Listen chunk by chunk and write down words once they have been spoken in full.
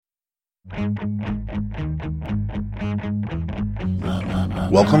Welcome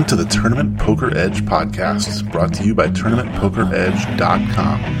to the Tournament Poker Edge podcast, brought to you by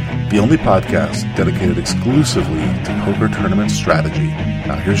TournamentPokerEdge.com, the only podcast dedicated exclusively to poker tournament strategy.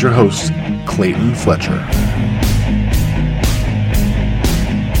 Now here's your host, Clayton Fletcher.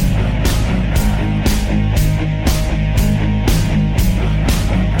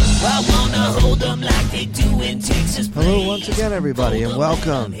 Hello once again, everybody, and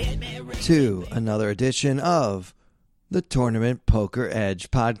welcome to another edition of the Tournament Poker Edge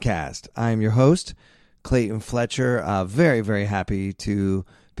podcast. I am your host, Clayton Fletcher. Very, very happy to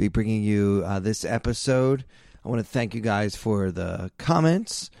be bringing you this episode. I want to thank you guys for the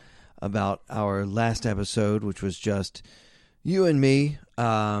comments about our last episode, which was just you and me.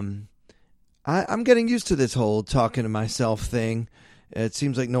 I'm getting used to this whole talking to myself thing. It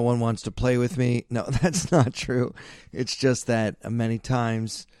seems like no one wants to play with me. No, that's not true. It's just that many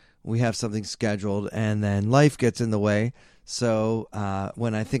times we have something scheduled and then life gets in the way. So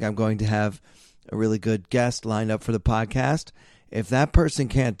when I think I'm going to have a really good guest lined up for the podcast, if that person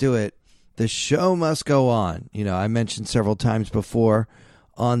can't do it, the show must go on. You know, I mentioned several times before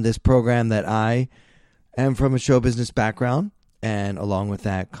on this program that I am from a show business background, and along with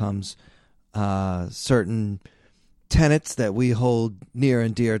that comes certain tenets that we hold near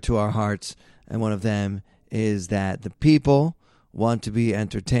and dear to our hearts, and one of them is that the people want to be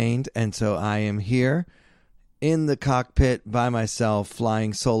entertained, and so I am here in the cockpit by myself,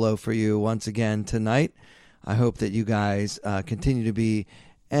 flying solo for you once again tonight. I hope that you guys continue to be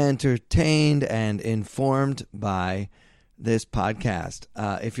entertained and informed by this podcast.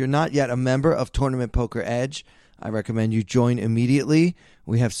 If you're not yet a member of Tournament Poker Edge, I recommend you join immediately.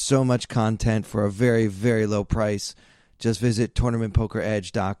 We have so much content for a very, very low price. Just visit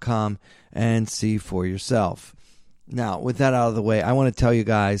TournamentPokerEdge.com and see for yourself. Now, with that out of the way, I want to tell you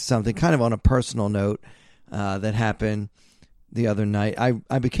guys something kind of on a personal note that happened the other night.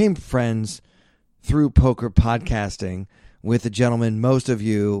 I became friends through poker podcasting with a gentleman most of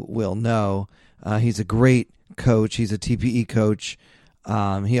you will know. He's a great coach. He's a TPE coach.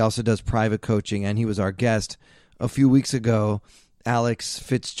 He also does private coaching, and he was our guest a few weeks ago, Alex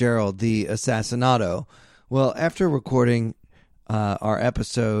Fitzgerald, the Assassinato. Well, after recording our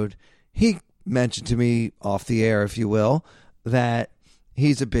episode, he mentioned to me off the air, if you will, that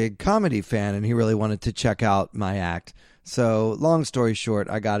he's a big comedy fan and he really wanted to check out my act. So long story short,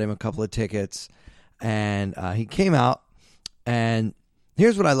 I got him a couple of tickets and he came out. And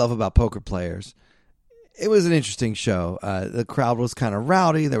here's what I love about poker players. It was an interesting show. The crowd was kind of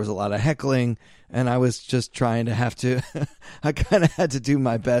rowdy. There was a lot of heckling, and I was just trying to I kind of had to do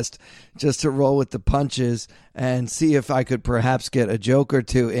my best just to roll with the punches and see if I could perhaps get a joke or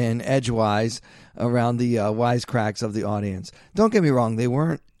two in edgewise around the wisecracks of the audience. Don't get me wrong. They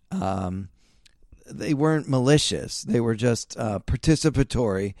weren't malicious. They were just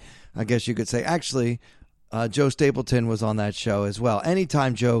participatory, I guess you could say. Actually, Joe Stapleton was on that show as well.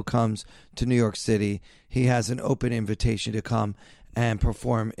 Anytime Joe comes to New York City, he has an open invitation to come and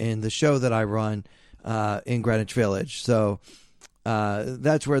perform in the show that I run in Greenwich Village. So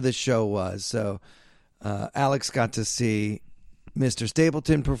that's where this show was. So Alex got to see Mr.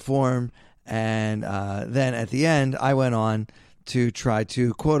 Stapleton perform, and then at the end, I went on to try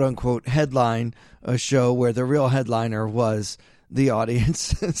to quote-unquote headline a show where the real headliner was the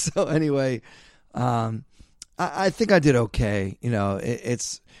audience. So anyway, I think I did okay. You know,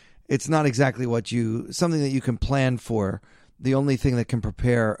 it's not exactly something that you can plan for. The only thing that can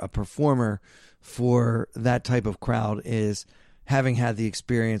prepare a performer for that type of crowd is having had the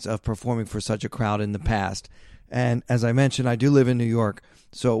experience of performing for such a crowd in the past. And as I mentioned, I do live in New York,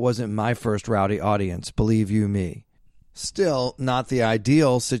 so it wasn't my first rowdy audience, believe you me. Still not the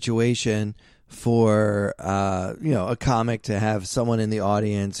ideal situation for a comic to have someone in the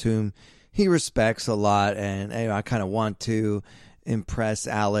audience whom he respects a lot, and I kind of want to impress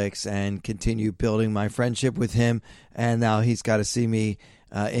Alex and continue building my friendship with him, and now he's got to see me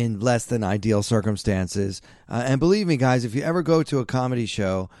in less than ideal circumstances. And believe me, guys, if you ever go to a comedy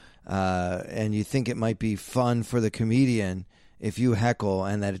show and you think it might be fun for the comedian if you heckle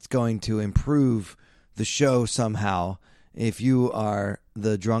and that it's going to improve the show somehow, if you are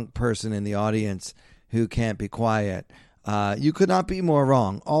the drunk person in the audience who can't be quiet, you could not be more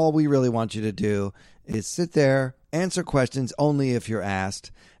wrong. All we really want you to do is sit there, answer questions only if you're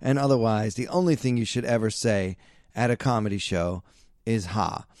asked, and otherwise the only thing you should ever say at a comedy show is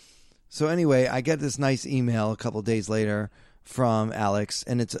ha. So anyway, I get this nice email a couple of days later from Alex,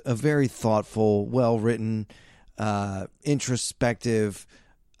 and it's a very thoughtful, well-written, introspective,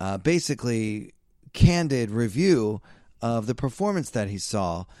 basically candid review of the performance that he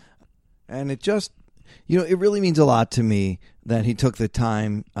saw. And it just, it really means a lot to me that he took the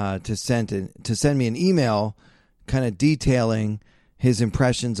time to send me an email kind of detailing his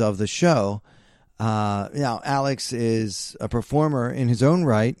impressions of the show. Now, Alex is a performer in his own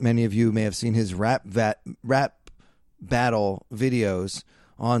right. Many of you may have seen his rap battle videos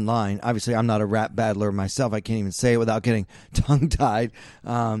online. Obviously, I'm not a rap battler myself. I can't even say it without getting tongue-tied.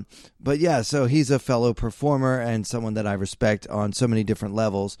 But yeah, so he's a fellow performer and someone that I respect on so many different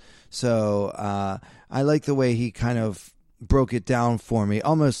levels. So I like the way he kind of broke it down for me,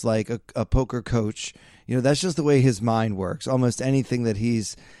 almost like a poker coach. That's just the way his mind works. Almost anything that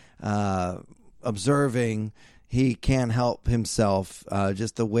he's observing, he can't help himself.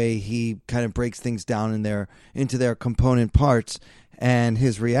 Just the way he kind of breaks things down into their component parts. And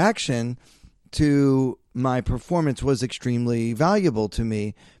his reaction to my performance was extremely valuable to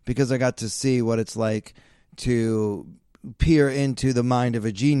me because I got to see what it's like to peer into the mind of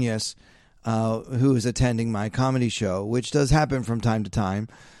a genius who is attending my comedy show, which does happen from time to time,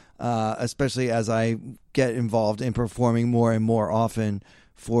 especially as I get involved in performing more and more often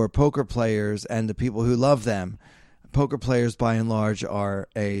for poker players and the people who love them. Poker players, by and large, are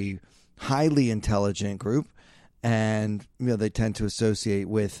a highly intelligent group. And they tend to associate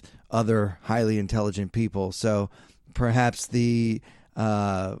with other highly intelligent people. So perhaps the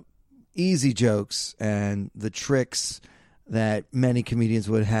easy jokes and the tricks that many comedians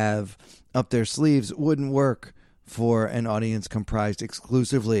would have up their sleeves wouldn't work for an audience comprised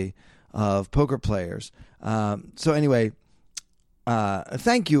exclusively of poker players. So anyway,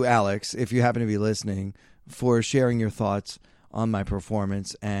 thank you, Alex, if you happen to be listening, for sharing your thoughts on my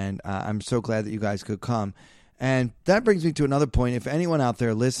performance. And I'm so glad that you guys could come. And that brings me to another point. If anyone out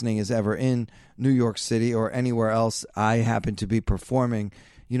there listening is ever in New York City or anywhere else I happen to be performing,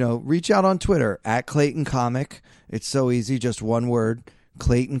 reach out on Twitter at Clayton Comic. It's so easy, just one word,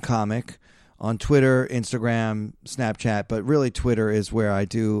 Clayton Comic. On Twitter, Instagram, Snapchat, but really Twitter is where I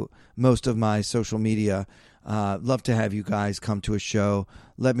do most of my social media. Love to have you guys come to a show.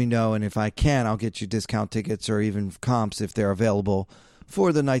 Let me know, and if I can, I'll get you discount tickets or even comps if they're available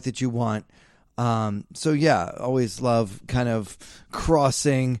for the night that you want. So yeah, always love kind of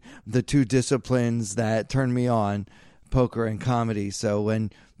crossing the two disciplines that turn me on, poker and comedy. So when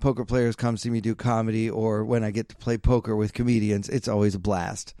poker players come see me do comedy or when I get to play poker with comedians, it's always a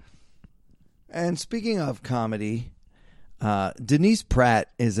blast. And speaking of comedy, Denise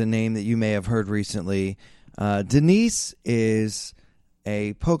Pratt is a name that you may have heard recently. Denise is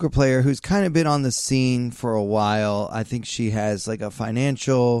a poker player who's kind of been on the scene for a while. I think she has like a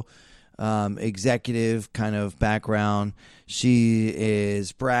financial executive kind of background. She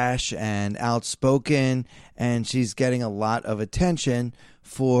is brash and outspoken, and she's getting a lot of attention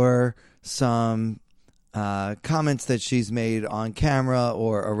for some comments that she's made on camera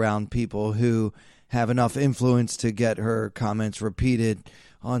or around people who have enough influence to get her comments repeated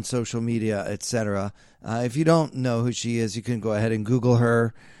on social media, etc. If you don't know who she is, you can go ahead and Google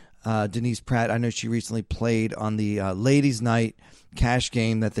her. Denise Pratt. I know she recently played on the Ladies' Night cash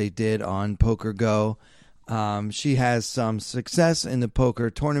game that they did on Poker Go. She has some success in the poker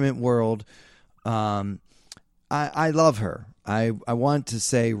tournament world. I love her. I want to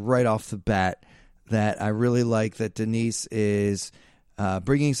say right off the bat that I really like that Denise is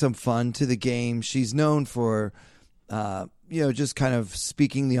bringing some fun to the game. She's known for, just kind of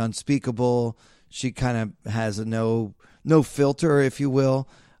speaking the unspeakable. She kind of has a no filter, if you will.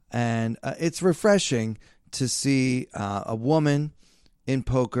 And it's refreshing to see a woman in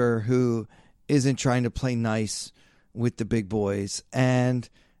poker who isn't trying to play nice with the big boys and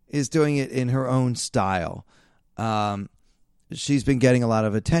is doing it in her own style. She's been getting a lot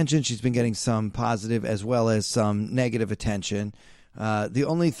of attention. She's been getting some positive as well as some negative attention. The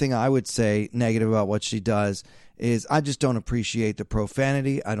only thing I would say negative about what she does is I just don't appreciate the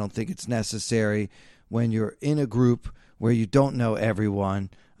profanity. I don't think it's necessary when you're in a group where you don't know everyone.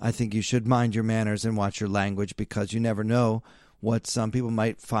 I think you should mind your manners and watch your language because you never know what some people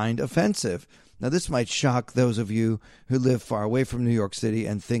might find offensive. Now, this might shock those of you who live far away from New York City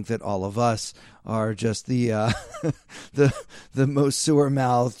and think that all of us are just the the most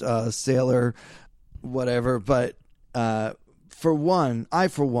sewer-mouthed sailor, whatever. But I, for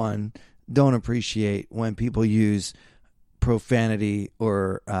one, don't appreciate when people use profanity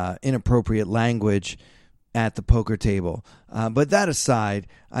or inappropriate language at the poker table. But that aside,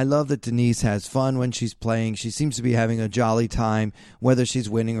 I love that Denise has fun when she's playing. She seems to be having a jolly time, whether she's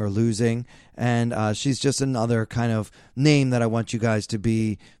winning or losing. And she's just another kind of name that I want you guys to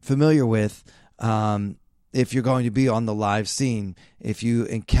be familiar with if you're going to be on the live scene. If you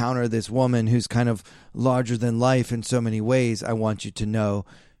encounter this woman who's kind of larger than life in so many ways, I want you to know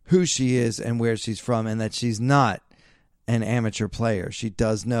who she is and where she's from, and that she's not an amateur player. She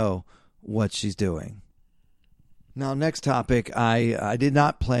does know what she's doing. Now, next topic, I did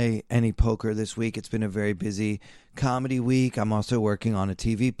not play any poker this week. It's been a very busy comedy week. I'm also working on a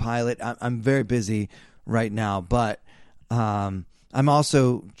TV pilot. I'm very busy right now, but I'm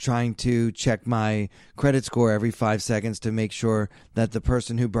also trying to check my credit score every 5 seconds to make sure that the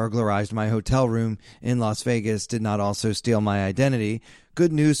person who burglarized my hotel room in Las Vegas did not also steal my identity.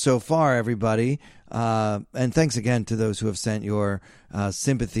 Good news so far, everybody. And thanks again to those who have sent your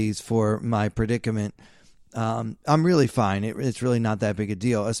sympathies for my predicament. I'm really fine. It's really not that big a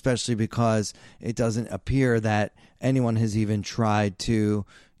deal, especially because it doesn't appear that anyone has even tried to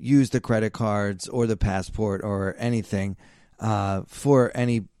use the credit cards or the passport or anything for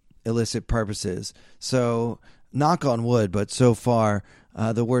any illicit purposes. So, knock on wood, but so far,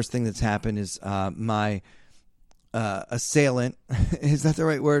 the worst thing that's happened is my assailant. Is that the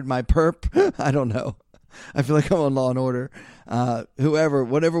right word? My perp? I don't know. I feel like I'm on Law and Order.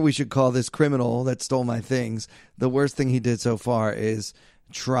 Whatever we should call this criminal that stole my things, the worst thing he did so far is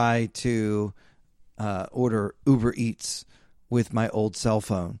try to order Uber Eats with my old cell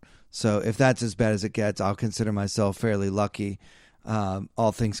phone. So if that's as bad as it gets, I'll consider myself fairly lucky,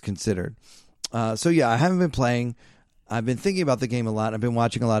 all things considered. So yeah, I haven't been playing. I've been thinking about the game a lot. I've been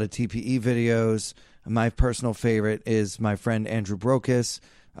watching a lot of TPE videos. My personal favorite is my friend Andrew Brokus.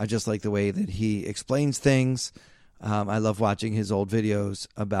 I just like the way that he explains things. I love watching his old videos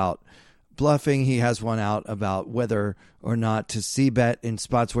about bluffing. He has one out about whether or not to c-bet in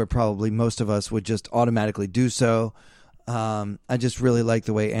spots where probably most of us would just automatically do so. I just really like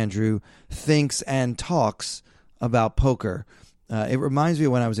the way Andrew thinks and talks about poker. It reminds me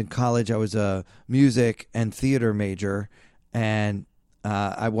of when I was in college. I was a music and theater major, and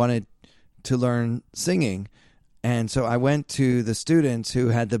I wanted to learn singing. And so I went to the students who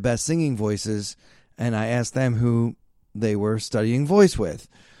had the best singing voices, and I asked them who they were studying voice with.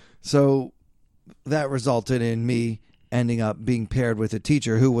 So that resulted in me ending up being paired with a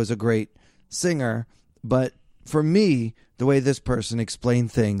teacher who was a great singer. But for me, the way this person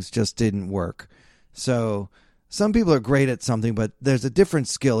explained things just didn't work. So some people are great at something, but there's a different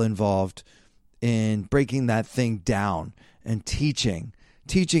skill involved in breaking that thing down and teaching.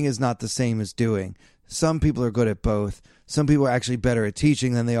 Teaching is not the same as doing. Some people are good at both. Some people are actually better at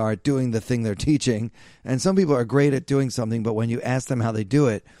teaching than they are at doing the thing they're teaching. And some people are great at doing something, but when you ask them how they do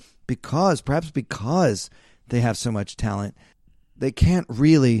it, perhaps because they have so much talent, they can't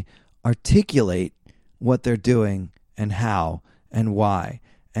really articulate what they're doing and how and why.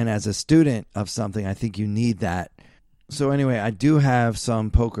 And as a student of something, I think you need that. So anyway, I do have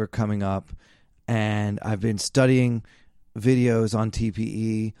some poker coming up, and I've been studying videos on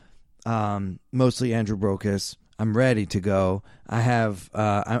TPE, mostly Andrew Brokus. I'm ready to go.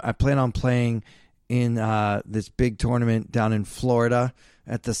 I plan on playing in this big tournament down in Florida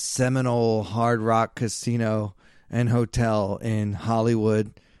at the Seminole Hard Rock Casino and Hotel in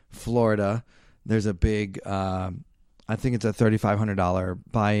Hollywood, Florida. There's a big, I think it's a $3,500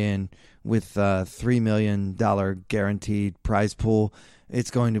 buy-in with a $3 million guaranteed prize pool.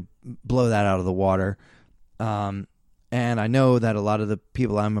 It's going to blow that out of the water. And I know that a lot of the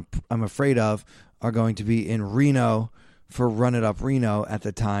people I'm afraid of are going to be in Reno for Run It Up Reno at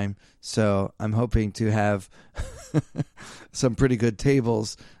the time. So I'm hoping to have some pretty good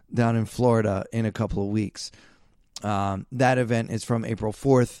tables down in Florida in a couple of weeks. That event is from April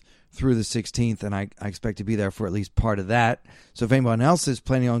 4th through the 16th, and I expect to be there for at least part of that. So if anyone else is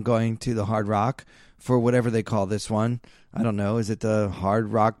planning on going to the Hard Rock for whatever they call this one, I don't know, is it the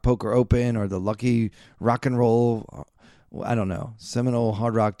Hard Rock Poker Open or the Lucky Rock and Roll? I don't know, Seminole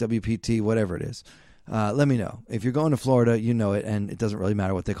Hard Rock WPT, whatever it is. Let me know. If you're going to Florida, you know it, and it doesn't really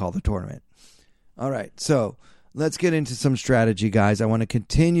matter what they call the tournament. All right, so let's get into some strategy, guys. I want to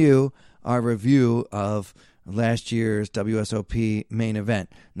continue our review of last year's WSOP main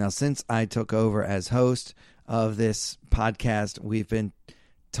event. Now, since I took over as host of this podcast, we've been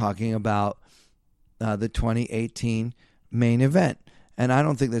talking about the 2018 main event. And I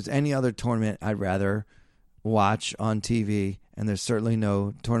don't think there's any other tournament I'd rather watch on TV, and there's certainly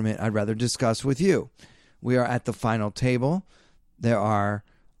no tournament I'd rather discuss with you. We are at the final table. There are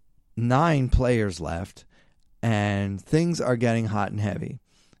 9 players left, and things are getting hot and heavy.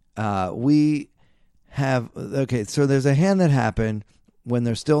 So there's a hand that happened when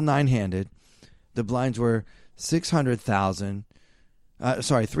they're still 9-handed. The blinds were 300,000,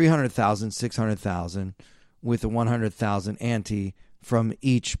 600,000, with a 100,000 ante from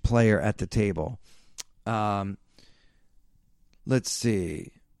each player at the table. Let's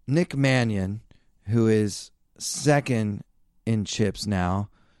see. Nick Mannion, who is second in chips now,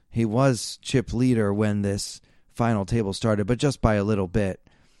 He was chip leader when this final table started, but just by a little bit.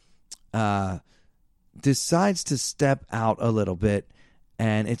 Decides to step out a little bit,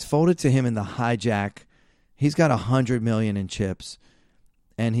 and it's folded to him in the hijack. He's got 100 million in chips,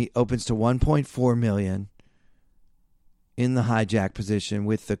 and he opens to 1.4 million in the hijack position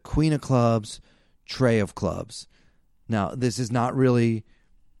with the queen of clubs, tray of clubs. Now, this is not really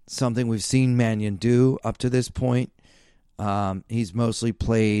something we've seen Mannion do up to this point. He's mostly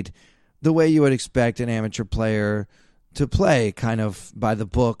played the way you would expect an amateur player to play, kind of by the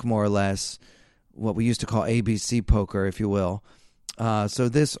book, more or less, what we used to call ABC poker, if you will. So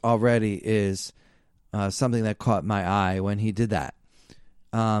this already is something that caught my eye when he did that.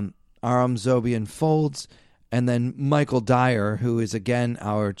 Aram Zobian folds, and then Michael Dyer, who is again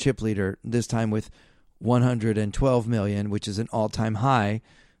our chip leader, this time with 112 million, which is an all-time high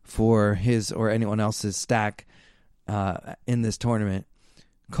for his or anyone else's stack in this tournament,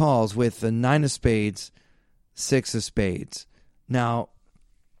 calls with the 9 of spades, 6 of spades. Now,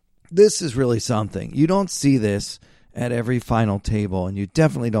 this is really something. You don't see this at every final table, and you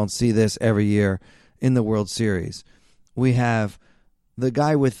definitely don't see this every year in the World Series. We have the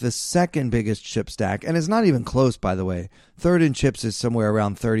guy with the second biggest chip stack, and it's not even close, by the way. Third in chips is somewhere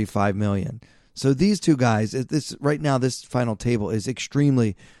around 35 million. So these two guys, right now this final table is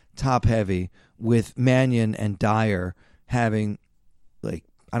extremely top-heavy, with Mannion and Dyer having,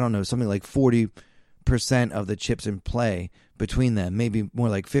 something like 40% of the chips in play between them, maybe more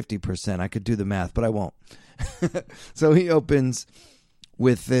like 50%. I could do the math, but I won't. So he opens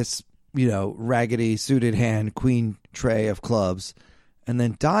with this, raggedy suited hand, queen tray of clubs, and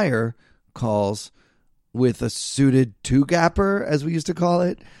then Dyer calls with a suited two-gapper, as we used to call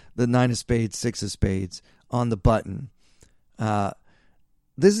it, the 9 of spades, 6 of spades on the button.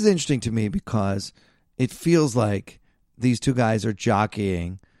 This is interesting to me because it feels like these two guys are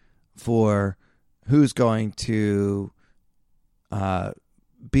jockeying for who's going to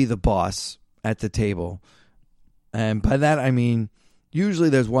be the boss at the table. And by that, I mean, usually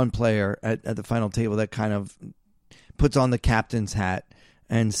there's one player at the final table that kind of puts on the captain's hat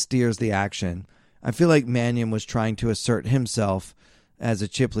and steers the action. I feel like Mannion was trying to assert himself as a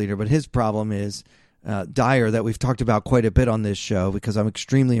chip leader, but his problem is Dyer, that we've talked about quite a bit on this show because I'm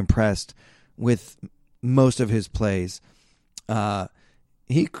extremely impressed with most of his plays.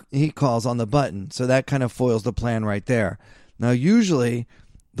 He calls on the button, so that kind of foils the plan right there. Now, usually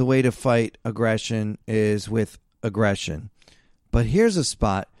the way to fight aggression is with aggression, but here's a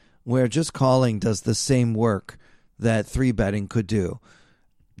spot where just calling does the same work that 3-betting could do.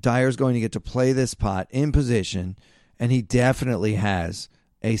 Dyer's going to get to play this pot in position, and he definitely has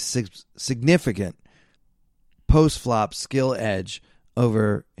a significant post-flop skill edge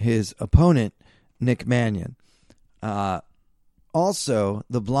over his opponent, Nick Mannion. Also,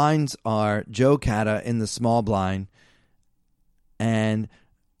 the blinds are Joe Cata in the small blind and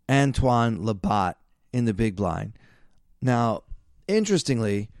Antoine Labat in the big blind. Now,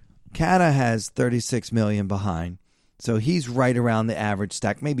 interestingly, Cata has 36 million behind, so he's right around the average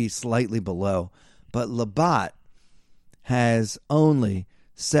stack, maybe slightly below. But Labat has only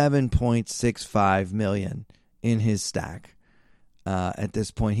 7.65 million in his stack. At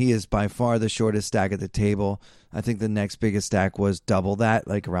this point, he is by far the shortest stack at the table. I think the next biggest stack was double that,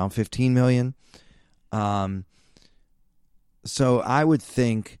 like around 15 million. So I would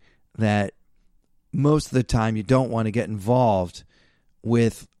think that most of the time you don't want to get involved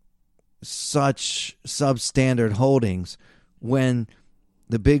with such substandard holdings when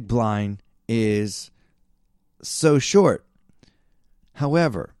the big blind is so short.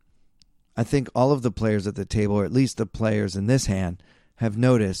 However, I think all of the players at the table, or at least the players in this hand, have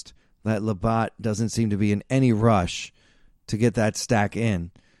noticed that Labat doesn't seem to be in any rush to get that stack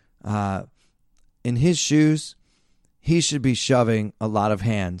in. In his shoes, he should be shoving a lot of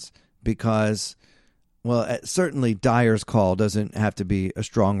hands because, well, certainly Dyer's call doesn't have to be a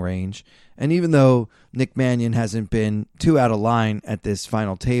strong range. And even though Nick Mannion hasn't been too out of line at this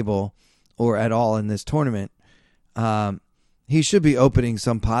final table or at all in this tournament, he should be opening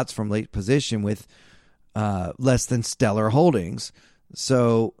some pots from late position with less than stellar holdings.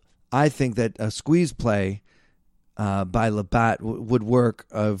 So I think that a squeeze play by Labat would work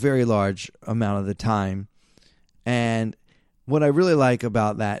a very large amount of the time. And what I really like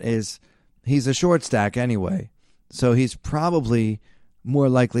about that is he's a short stack anyway, so he's probably more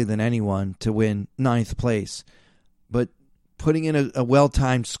likely than anyone to win 9th place. But putting in a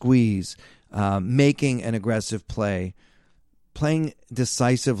well-timed squeeze, making an aggressive play, playing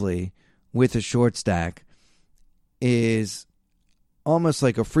decisively with a short stack is almost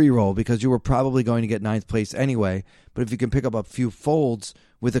like a free roll because you were probably going to get ninth place anyway. But if you can pick up a few folds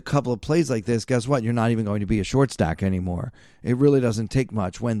with a couple of plays like this, guess what? You're not even going to be a short stack anymore. It really doesn't take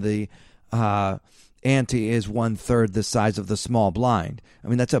much when the ante is 1/3 the size of the small blind. I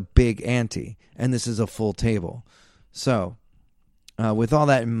mean, that's a big ante, and this is a full table. So with all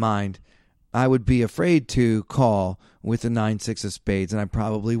that in mind, I would be afraid to call with the 9-6 of spades, and I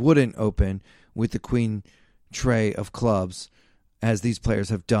probably wouldn't open with the queen tray of clubs, as these players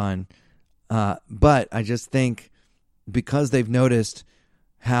have done. But I just think because they've noticed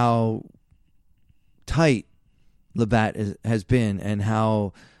how tight Labatt has been and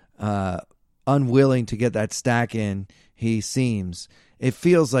how unwilling to get that stack in he seems, it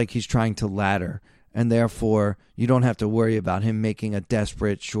feels like he's trying to ladder, and therefore you don't have to worry about him making a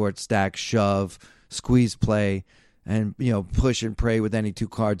desperate short stack shove, squeeze play, and push and pray with any two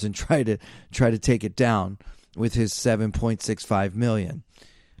cards and try to take it down with his $7.65 million.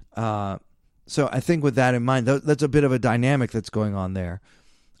 So I think with that in mind, that's a bit of a dynamic that's going on there.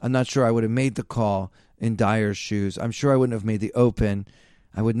 I'm not sure I would have made the call in Dyer's shoes. I'm sure I wouldn't have made the open.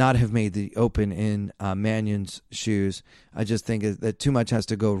 I would not have made the open in Mannion's shoes. I just think that too much has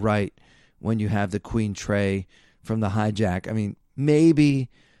to go right when you have the queen tray from the hijack. I mean, maybe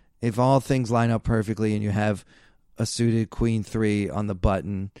if all things line up perfectly and you have a suited queen 3 on the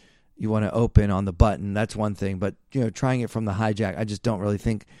button, you want to open on the button, that's one thing. But, trying it from the hijack, I just don't really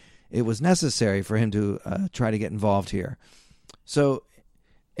think it was necessary for him to try to get involved here. So,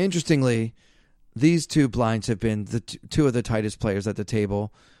 interestingly, these two blinds have been the two of the tightest players at the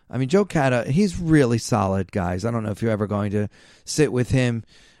table. I mean, Joe Catta, he's really solid, guys. I don't know if you're ever going to sit with him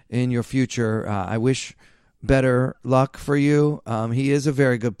in your future. I wish better luck for you. He is a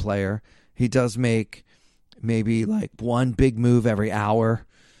very good player. He does make maybe like one big move every hour.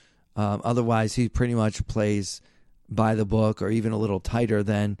 Otherwise, he pretty much plays by the book or even a little tighter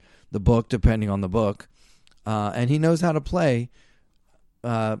than the book, depending on the book. And he knows how to play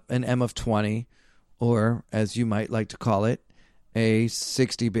an M of 20, or as you might like to call it, a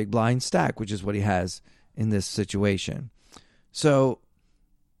 60 big blind stack, which is what he has in this situation. So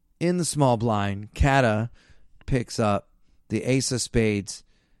in the small blind, Catta picks up the ace of spades,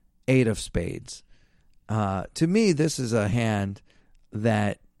 8 of spades. To me, this is a hand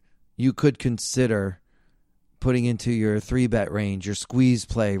that you could consider putting into your 3-bet range, your squeeze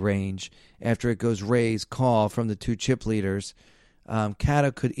play range, after it goes raise, call from the two chip leaders.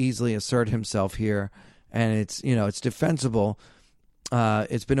 Catta could easily assert himself here, and it's defensible.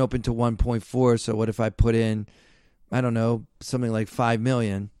 It's been open to 1.4, so what if I put in, I don't know, something like 5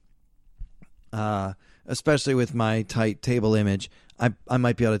 million? Especially with my tight table image, I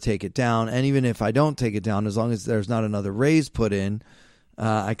might be able to take it down. And even if I don't take it down, as long as there's not another raise put in,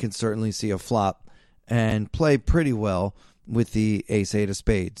 I can certainly see a flop and play pretty well with the ace-8 of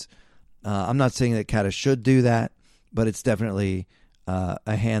spades. I'm not saying that Catta should do that, but it's definitely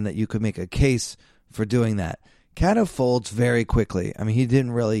a hand that you could make a case for doing that. Catta folds very quickly. I mean, he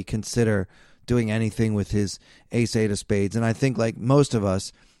didn't really consider doing anything with his ace-8 of spades, and I think like most of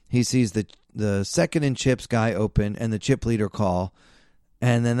us, he sees the second in chips guy open and the chip leader call,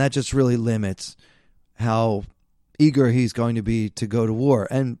 and then that just really limits how eager he's going to be to go to war,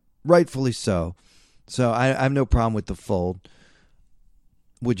 and rightfully so. So I have no problem with the fold.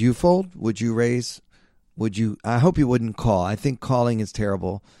 Would you fold? Would you raise? Would you? I hope you wouldn't call. I think calling is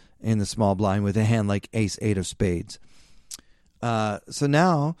terrible in the small blind with a hand like ace-8 of spades. So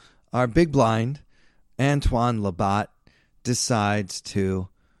now our big blind, Antoine Labatt, decides to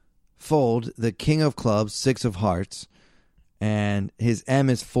fold the king of clubs, 6 of hearts, and his M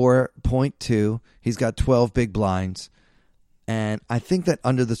is 4.2. He's got 12 big blinds, and I think that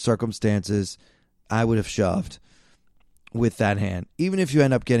under the circumstances, I would have shoved with that hand. Even if you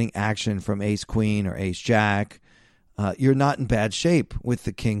end up getting action from ace queen or ace jack, you're not in bad shape with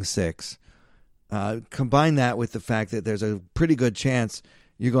the king 6. Combine that with the fact that there's a pretty good chance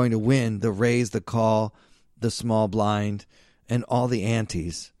you're going to win the raise, the call, the small blind, and all the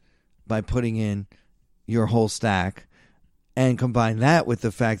antes by putting in your whole stack. And combine that with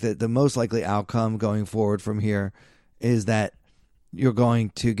the fact that the most likely outcome going forward from here is that you're going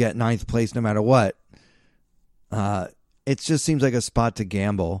to get 9th place no matter what. It just seems like a spot to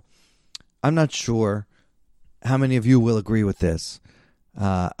gamble. I'm not sure how many of you will agree with this.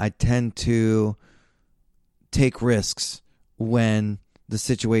 I tend to take risks when the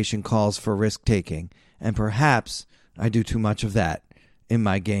situation calls for risk-taking, and perhaps I do too much of that in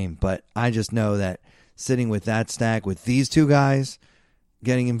my game, but I just know that sitting with that stack with these two guys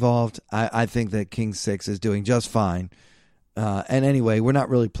getting involved, I think that king 6 is doing just fine. And anyway, we're not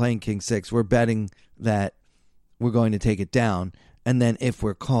really playing king 6. We're betting that we're going to take it down. And then if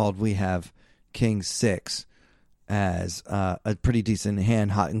we're called, we have king 6 as a pretty decent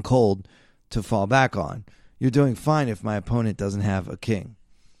hand, hot and cold, to fall back on. You're doing fine if my opponent doesn't have a king.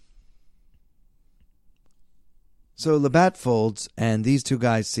 So Labatt folds, and these two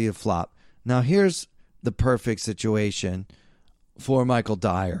guys see a flop. Now here's the perfect situation for Michael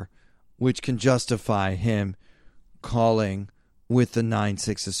Dyer, which can justify him calling with the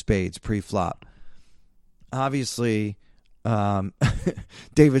 9-6 of spades pre-flop. Obviously, David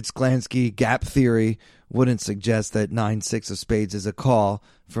Sklansky gap theory wouldn't suggest that 9-6 of spades is a call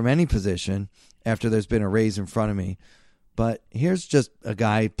from any position after there's been a raise in front of me. But here's just a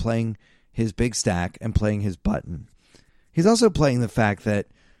guy playing his big stack and playing his button. He's also playing the fact that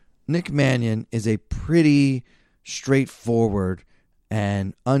Nick Mannion is a pretty straightforward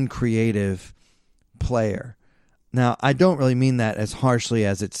and uncreative player. Now, I don't really mean that as harshly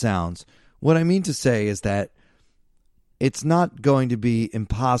as it sounds. What I mean to say is that it's not going to be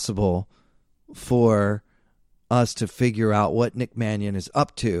impossible for us to figure out what Nick Mannion is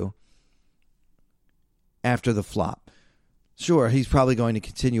up to after the flop. Sure, he's probably going to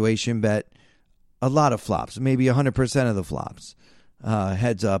continuation bet a lot of flops, maybe 100% of the flops,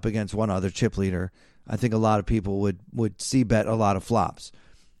 heads up against one other chip leader. I think a lot of people would c-bet a lot of flops.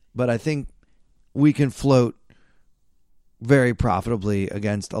 But I think we can float very profitably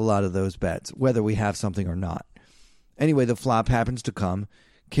against a lot of those bets, whether we have something or not. Anyway, the flop happens to come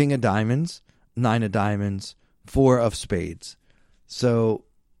king of diamonds, 9 of diamonds, 4 of spades. So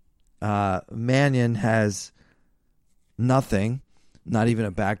Mannion has nothing, not even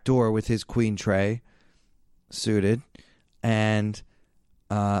a back door with his queen tray suited. And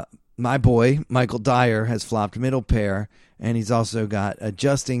my boy, Michael Dyer, has flopped middle pair, and he's also got a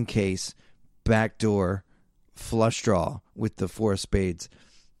just-in-case backdoor flush draw with the 4 of spades.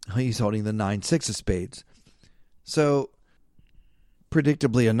 He's holding the 9-6 of spades. So,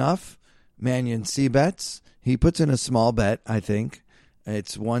 predictably enough, Mannion c-bets. He puts in a small bet, I think.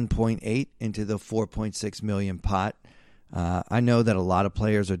 It's 1.8 into the 4.6 million pot. I know that a lot of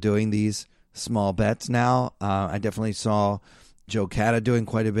players are doing these small bets now. I definitely saw Joe Cata doing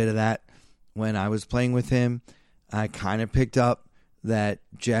quite a bit of that when I was playing with him. I kind of picked up that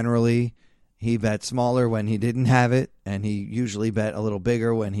generally he bet smaller when he didn't have it, and he usually bet a little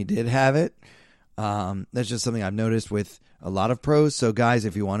bigger when he did have it. That's just something I've noticed with a lot of pros. So, guys,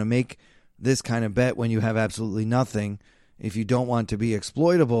 if you want to make this kind of bet when you have absolutely nothing, if you don't want to be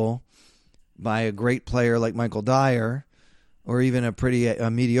exploitable by a great player like Michael Dyer, or even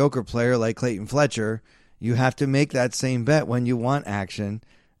a mediocre player like Clayton Fletcher, you have to make that same bet when you want action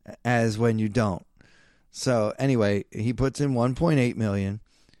as when you don't. So anyway, he puts in 1.8 million,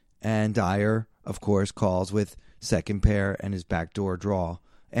 and Dyer, of course, calls with second pair and his backdoor draw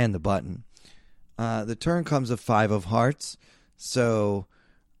and the button. The turn comes a 5 of hearts, so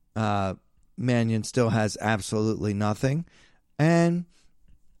Mannion still has absolutely nothing. And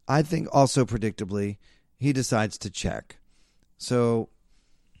I think also predictably, he decides to check. So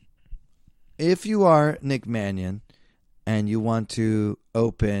if you are Nick Mannion and you want to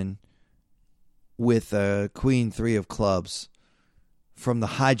open with a queen 3 of clubs from the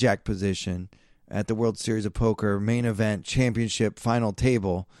hijack position at the World Series of Poker main event championship final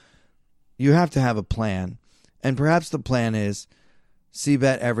table, you have to have a plan. And perhaps the plan is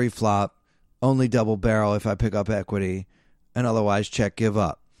c-bet every flop, only double barrel if I pick up equity, and otherwise check, give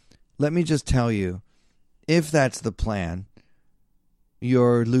up. Let me just tell you, if that's the plan,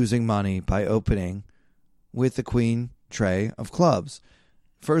 you're losing money by opening with the queen tray of clubs.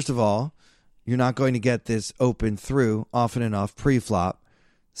 First of all, you're not going to get this open through often enough pre-flop.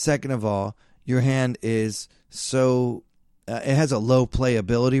 Second of all, your hand is so... it has a low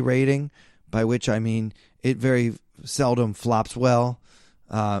playability rating, by which I mean it very seldom flops well.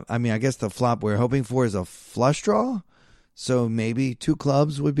 I guess the flop we're hoping for is a flush draw, so maybe 2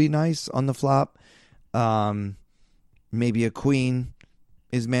 clubs would be nice on the flop. Maybe a queen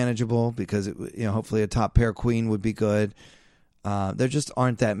is manageable because hopefully a top pair queen would be good. There just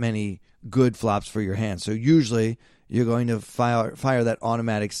aren't that many good flops for your hand, so usually you're going to fire that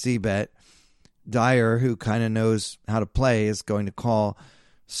automatic c-bet. Dyer, who kind of knows how to play, is going to call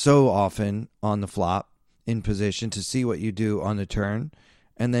so often on the flop in position to see what you do on the turn.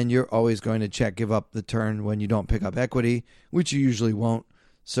 And then you're always going to check, give up the turn when you don't pick up equity, which you usually won't.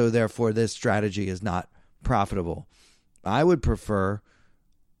 So therefore, this strategy is not profitable. I would prefer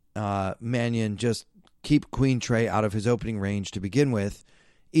Mannion just keep queen tray out of his opening range to begin with,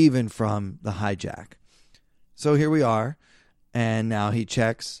 even from the hijack. So here we are. And now he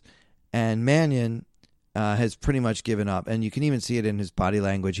checks. And Mannion has pretty much given up. And you can even see it in his body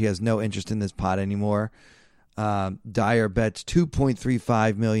language. He has no interest in this pot anymore. Dyer bets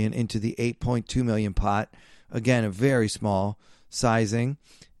 $2.35 million into the $8.2 million pot. Again, a very small sizing,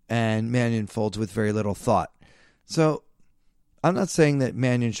 and Mannion folds with very little thought. So I'm not saying that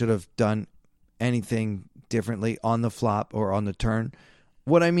Mannion should have done anything differently on the flop or on the turn.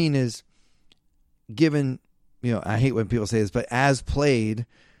 What I mean is, given, I hate when people say this, but as played,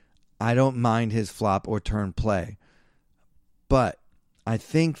 I don't mind his flop or turn play. But I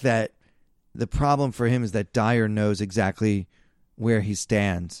think that the problem for him is that Dyer knows exactly where he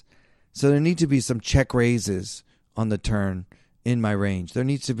stands. So there need to be some check raises on the turn in my range. There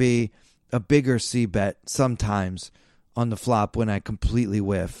needs to be a bigger C bet sometimes on the flop when I completely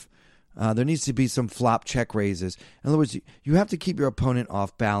whiff. There needs to be some flop check raises. In other words, you have to keep your opponent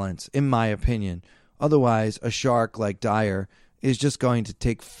off balance, in my opinion. Otherwise, a shark like Dyer is just going to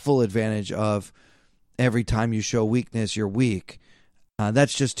take full advantage of every time you show weakness, you're weak.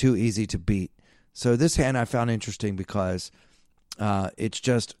 That's just too easy to beat. So this hand I found interesting because it's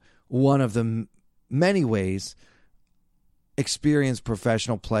just one of the many ways experienced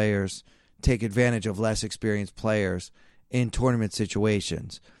professional players take advantage of less experienced players in tournament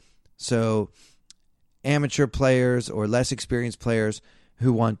situations. So amateur players or less experienced players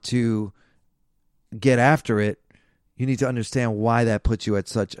who want to get after it, you need to understand why that puts you at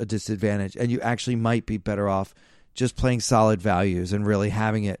such a disadvantage. And you actually might be better off just playing solid values and really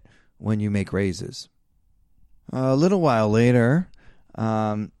having it when you make raises. A little while later,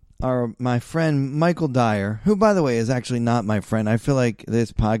 my friend Michael Dyer, who, by the way, is actually not my friend. I feel like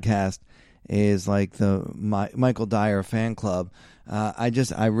this podcast is like the Michael Dyer fan club. I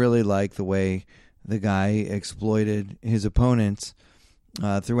really like the way the guy exploited his opponents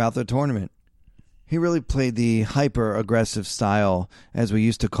throughout the tournament. He really played the hyper-aggressive style, as we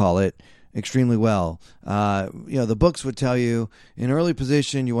used to call it, extremely well. The books would tell you in early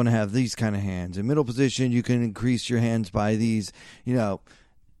position you want to have these kind of hands. In middle position you can increase your hands by these.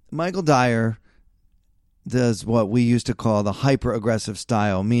 Michael Dyer does what we used to call the hyper-aggressive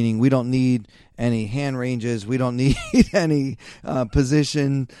style, meaning we don't need any hand ranges, we don't need any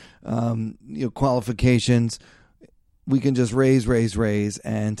position qualifications. We can just raise,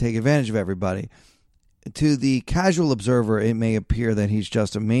 and take advantage of everybody. To the casual observer, it may appear that he's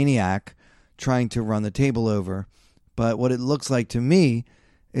just a maniac trying to run the table over. But what it looks like to me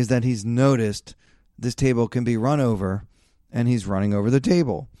is that he's noticed this table can be run over, and he's running over the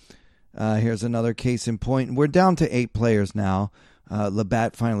table. Here's another case in point. We're down to 8 players now.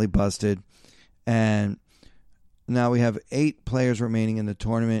 Labatt finally busted. And now we have 8 players remaining in the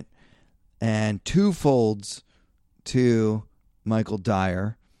tournament and 2 folds to Michael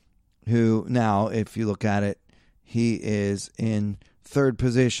Dyer, who now, if you look at it, he is in 3rd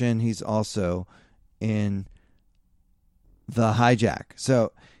position. He's also in the hijack.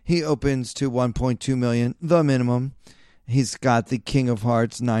 So he opens to $1.2 million, the minimum. He's got the King of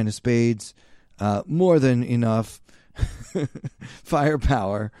Hearts, 9 of Spades, more than enough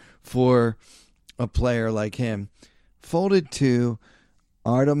firepower for a player like him. Folded to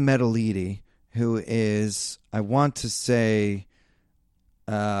Artem Metalidi, who is, I want to say,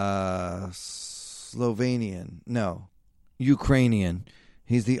 Ukrainian.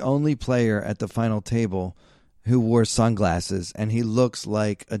 He's the only player at the final table who wore sunglasses, and he looks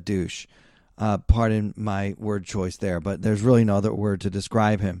like a douche. Pardon my word choice there, but there's really no other word to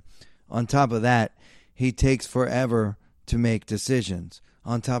describe him. On top of that, he takes forever to make decisions.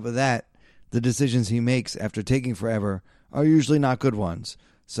 On top of that, the decisions he makes after taking forever are usually not good ones.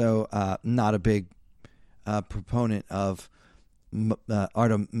 So not a big proponent of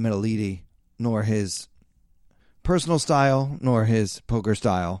Artem Metalidi, nor his personal style, nor his poker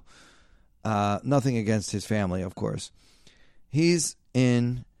style. Nothing against his family, of course. He's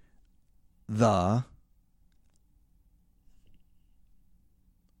in the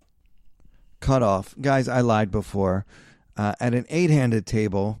cutoff. Guys, I lied before. At an 8-handed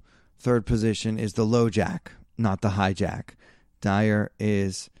table, 3rd position is the low jack, not the hijack. Dyer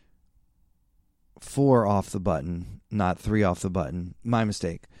is 4 off the button, not 3 off the button. My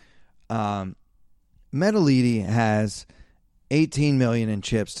mistake. Metalidi has $18 million in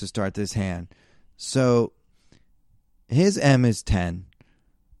chips to start this hand. So his M is 10.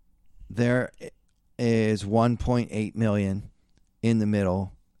 There is $1.8 million in the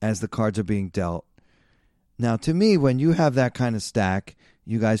middle as the cards are being dealt. Now, to me, when you have that kind of stack,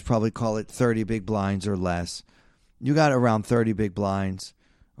 you guys probably call it 30 big blinds or less. You got around 30 big blinds,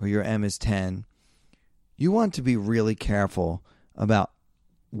 or your M is 10. You want to be really careful about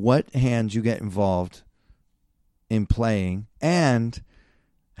what hands you get involved in playing and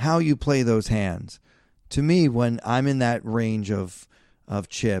how you play those hands. To me, when I'm in that range of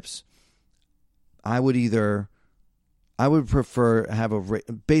chips, I would either I would prefer have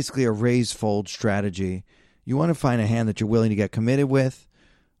basically a raise fold strategy. You want to find a hand that you're willing to get committed with,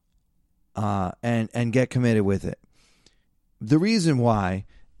 and get committed with it. The reason why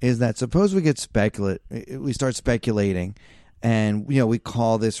is that suppose we start speculating, and we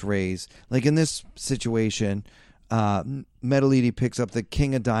call this raise. Like in this situation, Metalidi picks up the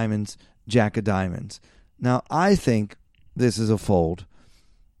king of diamonds, jack of diamonds. Now I think this is a fold.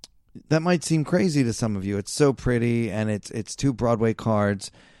 That might seem crazy to some of you. It's so pretty, and it's two Broadway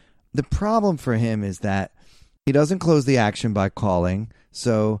cards. The problem for him is that he doesn't close the action by calling,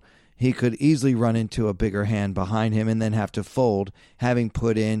 so he could easily run into a bigger hand behind him and then have to fold, having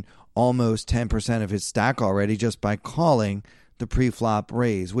put in almost 10% of his stack already just by calling the pre-flop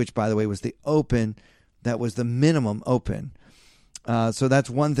raise, which, by the way, was the open. That was the minimum open. So that's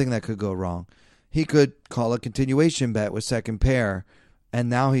one thing that could go wrong. He could call a continuation bet with second pair, and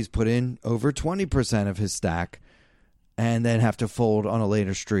now he's put in over 20% of his stack and then have to fold on a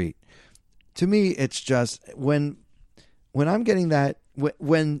later street. To me, it's just when I'm getting that,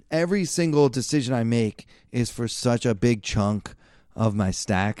 when every single decision I make is for such a big chunk of my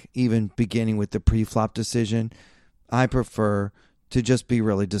stack, even beginning with the pre-flop decision, I prefer to just be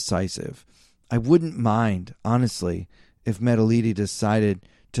really decisive. I wouldn't mind, honestly, if Metalidi decided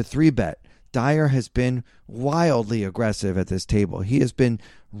to 3-bet. Dyer has been wildly aggressive at this table. He has been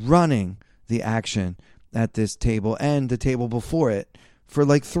running the action at this table and the table before it for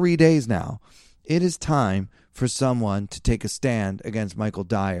like 3 days now. It is time for someone to take a stand against Michael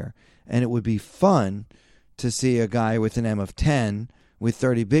Dyer. And it would be fun to see a guy with an M of 10 with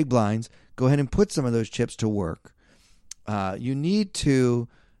 30 big blinds go ahead and put some of those chips to work. You need to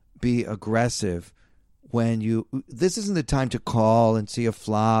be aggressive when this isn't the time to call and see a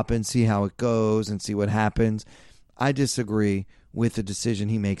flop and see how it goes and see what happens. I disagree with the decision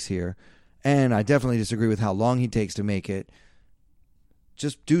he makes here. And I definitely disagree with how long he takes to make it.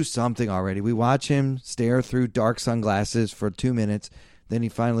 Just do something already. We watch him stare through dark sunglasses for 2 minutes. Then he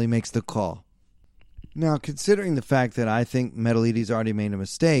finally makes the call. Now, considering the fact that I think Metalidi's already made a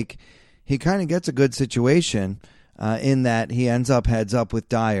mistake, he kind of gets a good situation in that he ends up heads up with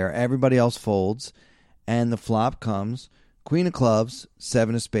Dyer. Everybody else folds. And the flop comes Queen of Clubs,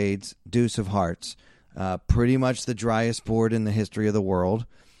 7 of Spades, Deuce of Hearts. Pretty much the driest board in the history of the world.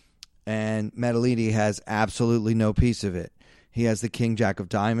 And Metalidi has absolutely no piece of it. He has the King Jack of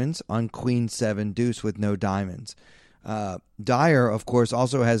Diamonds on Queen 7 Deuce with no diamonds. Dyer, of course,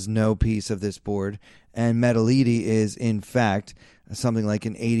 also has no piece of this board. And Metalidi is, in fact, something like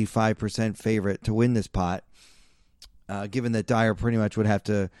an 85% favorite to win this pot. Given that Dyer pretty much would have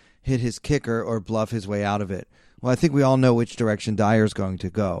to hit his kicker or bluff his way out of it. Well, I think we all know which direction Dyer's going to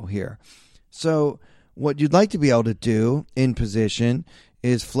go here. So what you'd like to be able to do in position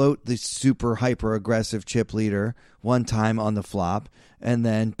is float the super hyper aggressive chip leader one time on the flop, and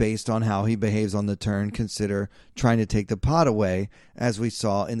then based on how he behaves on the turn, consider trying to take the pot away, as we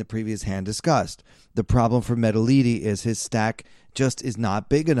saw in the previous hand discussed. The problem for Metalidi is his stack just is not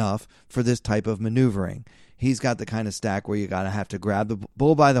big enough for this type of maneuvering. He's got the kind of stack where you got to have to grab the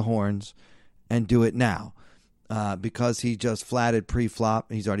bull by the horns and do it now. Because he just flatted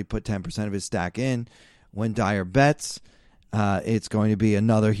pre-flop, he's already put 10% of his stack in. When Dyer bets, it's going to be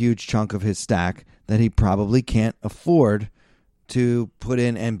another huge chunk of his stack that he probably can't afford to put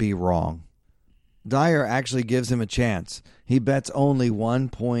in and be wrong. Dyer actually gives him a chance. He bets only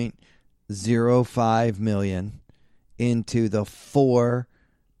 1.05 million into the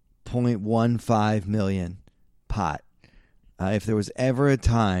 4.15 million pot. If there was ever a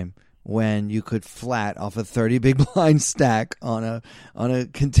time when you could flat off a 30 big blind stack on a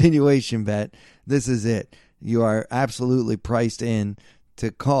continuation bet, this is it. You are absolutely priced in to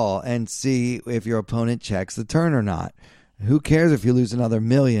call and see if your opponent checks the turn or not. Who cares if you lose another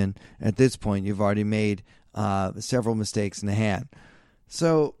million at this point? You've already made several mistakes in the hand.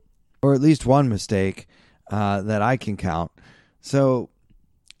 So, or at least one mistake that I can count. So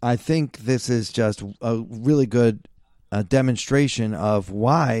I think this is just a really good demonstration of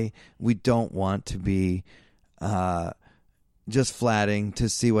why we don't want to be just flatting to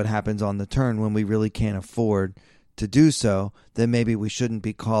see what happens on the turn when we really can't afford to do so. Then maybe we shouldn't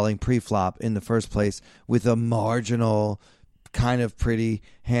be calling pre-flop in the first place with a marginal kind of pretty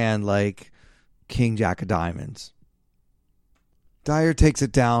hand like King Jack of Diamonds. Dyer takes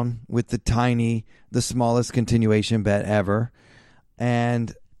it down with the smallest continuation bet ever.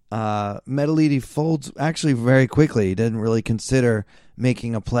 And Metalidi folds actually very quickly. He didn't really consider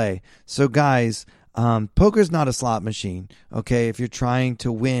making a play. So guys, poker's not a slot machine. Okay, if you're trying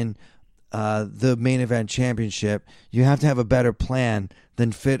to win the main event championship, you have to have a better plan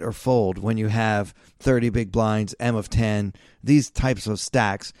than fit or fold when you have 30 big blinds, M of 10, these types of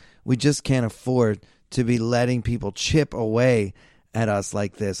stacks. We just can't afford to be letting people chip away at us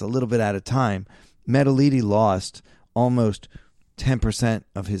like this a little bit at a time. Metalidi lost almost 10%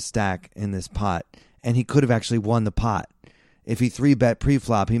 of his stack in this pot, and he could have actually won the pot. If he 3-bet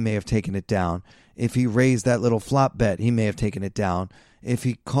pre-flop, he may have taken it down. If he raised that little flop bet, he may have taken it down. If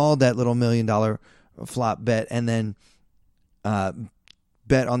he called that little $1 million flop bet and then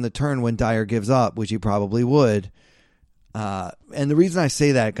bet on the turn when Dyer gives up, which he probably would. And the reason I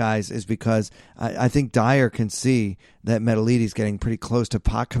say that, guys, is because I think Dyer can see that Metalidi's getting pretty close to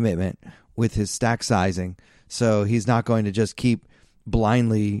pot commitment with his stack sizing. So he's not going to just keep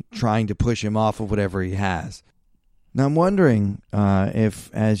blindly trying to push him off of whatever he has. Now, I'm wondering if,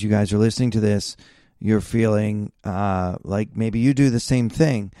 as you guys are listening to this, you're feeling like maybe you do the same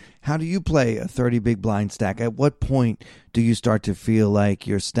thing. How do you play a 30 big blind stack? At what point do you start to feel like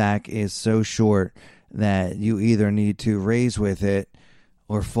your stack is so short that you either need to raise with it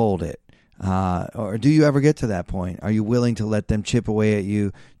or fold it? Or do you ever get to that point? Are you willing to let them chip away at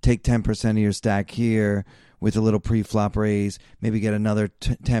you, take 10% of your stack here with a little pre-flop raise, maybe get another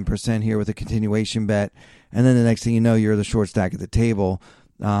 10% here with a continuation bet, and then the next thing you know, you're the short stack at the table?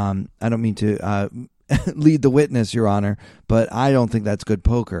 I don't mean to lead the witness, Your Honor, but I don't think that's good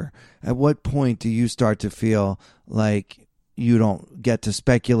poker. At what point do you start to feel like you don't get to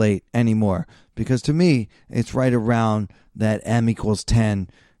speculate anymore? Because to me, it's right around that M equals 10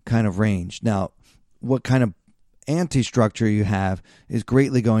 kind of range. Now, what kind of anti-structure you have is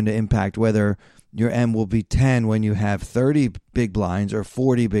greatly going to impact whether your M will be 10 when you have 30 big blinds or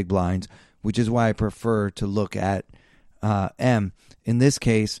 40 big blinds, which is why I prefer to look at M. In this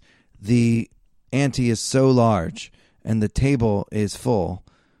case, the ante is so large and the table is full.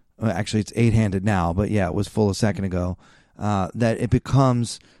 Actually, it's 8-handed now, but yeah, it was full a second ago. That it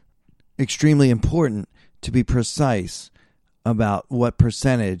becomes extremely important to be precise about what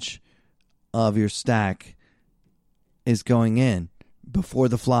percentage of your stack is going in before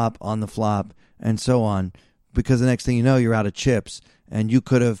the flop, on the flop, and so on, because the next thing you know, you're out of chips, and you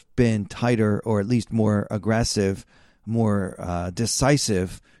could have been tighter or at least more aggressive, more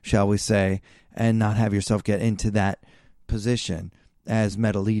decisive, shall we say, and not have yourself get into that position as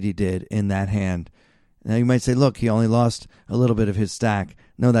Metalidi did in that hand. Now you might say, look, he only lost a little bit of his stack.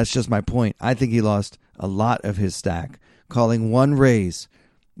 No, that's just my point. I think he lost a lot of his stack. Calling one raise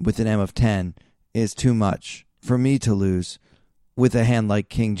with an M of 10 is too much for me to lose with a hand like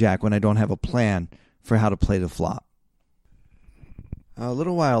King Jack when I don't have a plan for how to play the flop. A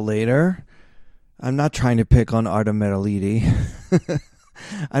little while later, I'm not trying to pick on Artem Metalidi.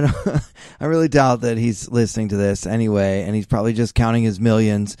 I really doubt that he's listening to this anyway, and he's probably just counting his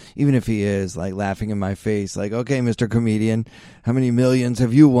millions, even if he is, like laughing in my face, like, okay, Mr. Comedian, how many millions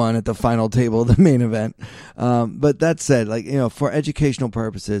have you won at the final table of the main event? But that said, like, you know, for educational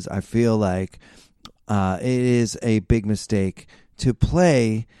purposes, I feel like it is a big mistake to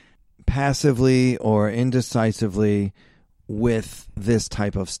play passively or indecisively with this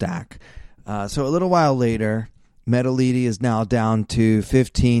type of stack. So a little while later, Metalidi is now down to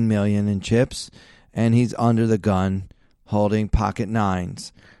 15 million in chips, and he's under the gun holding pocket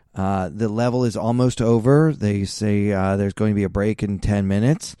nines. The level is almost over. They say there's going to be a break in 10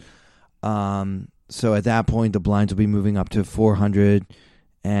 minutes. So at that point, the blinds will be moving up to 400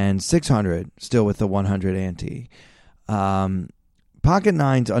 and 600, still with the 100 ante. Pocket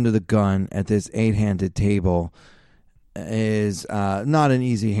nines under the gun at this 8-handed table is not an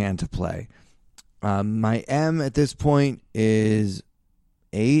easy hand to play. My M at this point is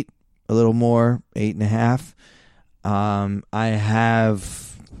 8, a little more, 8.5. I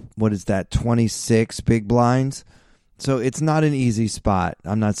have, 26 big blinds. So it's not an easy spot.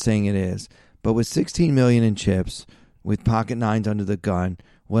 I'm not saying it is. But with 16 million in chips, with pocket nines under the gun,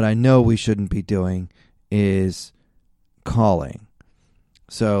 what I know we shouldn't be doing is calling.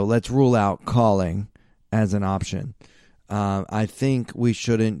 So let's rule out calling as an option. I think we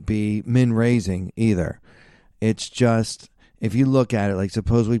shouldn't be min-raising either. It's just, if you look at it, like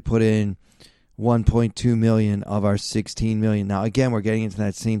suppose we put in 1.2 million of our 16 million. Now, again, we're getting into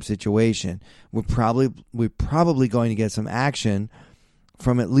that same situation. We're probably going to get some action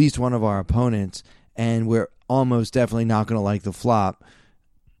from at least one of our opponents, and we're almost definitely not going to like the flop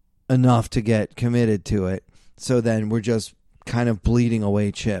enough to get committed to it. So then we're just kind of bleeding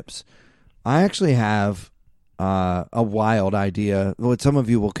away chips. I actually have a wild idea, what some of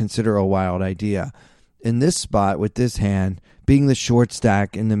you will consider a wild idea. In this spot with this hand, being the short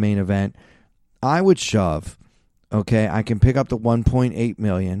stack in the main event, I would shove. Okay, I can pick up the 1.8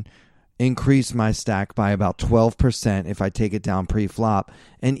 million. increase my stack by about 12% if I take it down pre-flop.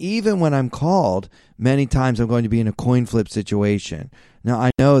 And even when I'm called, many times I'm going to be in a coin flip situation. Now,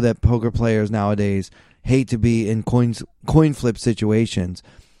 I know that poker players nowadays hate to be in coin flip situations,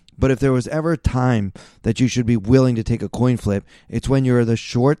 but if there was ever a time that you should be willing to take a coin flip, it's when you're the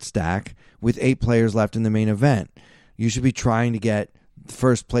short stack with 8 players left in the main event. You should be trying to get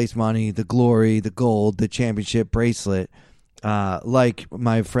first place money, the glory, the gold, the championship bracelet, like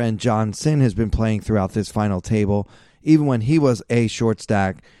my friend John Sin has been playing throughout this final table. Even when he was a short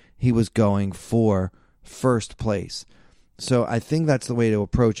stack, he was going for first place. So I think that's the way to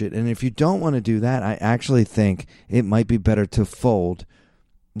approach it. And if you don't want to do that, I actually think it might be better to fold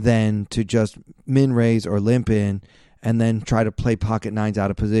than to just min raise or limp in and then try to play pocket nines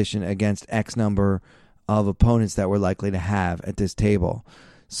out of position against X number of opponents that we're likely to have at this table.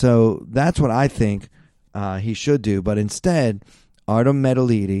 So that's what I think he should do. But instead, Artem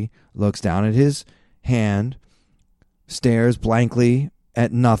Medalidi looks down at his hand, stares blankly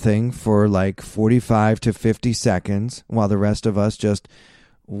at nothing for like 45 to 50 seconds while the rest of us just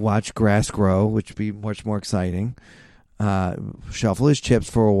watch grass grow, which would be much more exciting, shuffle his chips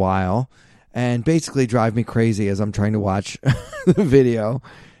for a while, and basically drive me crazy as I'm trying to watch the video.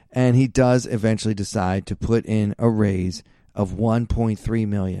 And he does eventually decide to put in a raise of $1.3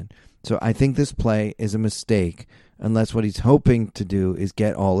 million. So I think this play is a mistake unless what he's hoping to do is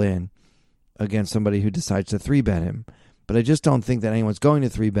get all in against somebody who decides to 3-bet him. But I just don't think that anyone's going to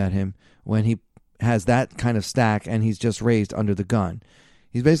 3-bet him when he has that kind of stack and he's just raised under the gun.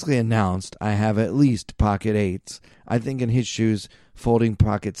 He's basically announced, I have at least pocket 8s. I think in his shoes, folding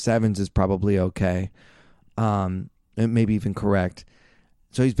pocket 7s is probably okay. It may be even correct.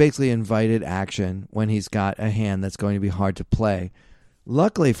 So he's basically invited action when he's got a hand that's going to be hard to play.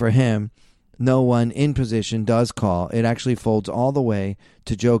 Luckily for him, no one in position does call. It actually folds all the way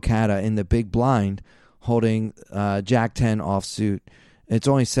to Joe Cata in the big blind, holding Jack 10 offsuit. It's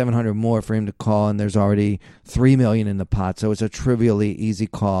only 700 more for him to call, and there's already $3 million in the pot. So it's a trivially easy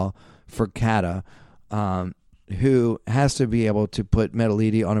call for Cata, who has to be able to put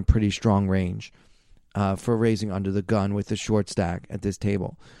Medalidi on a pretty strong range for raising under the gun with the short stack at this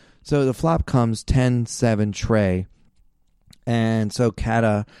table. So the flop comes 10-7 tray, and so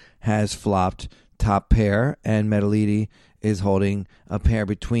Cata has flopped top pair, and Medalidi is holding a pair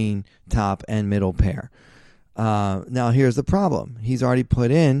between top and middle pair. Now here's the problem. He's already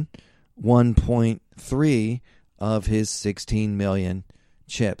put in 1.3 of his 16 million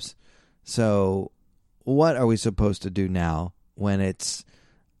chips. So what are we supposed to do now when it's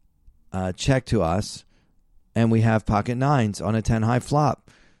check to us and we have pocket 9s on a 10 high flop?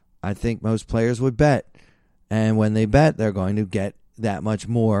 I think most players would bet. And when they bet, they're going to get that much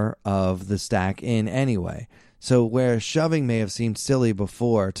more of the stack in anyway. So where shoving may have seemed silly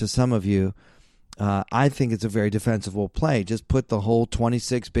before to some of you, I think it's a very defensible play. Just put the whole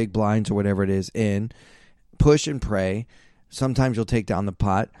 26 big blinds or whatever it is in, push and pray. Sometimes you'll take down the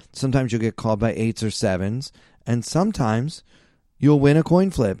pot. Sometimes you'll get called by 8s or 7s. And sometimes you'll win a coin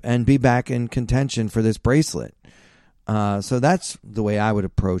flip and be back in contention for this bracelet. So that's the way I would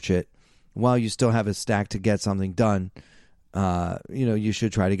approach it. While you still have a stack to get something done, you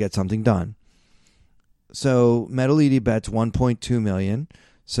should try to get something done. So Medalidi bets 1.2 million.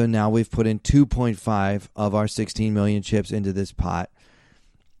 So now we've put in 2.5 of our 16 million chips into this pot.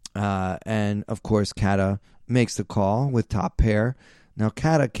 And of course, Cata makes the call with top pair. Now,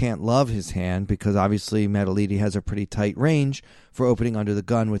 Cata can't love his hand because obviously Medalidi has a pretty tight range for opening under the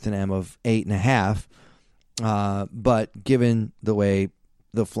gun with an M of 8.5. But given the way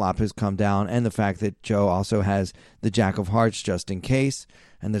the flop has come down and the fact that Joe also has the Jack of Hearts just in case,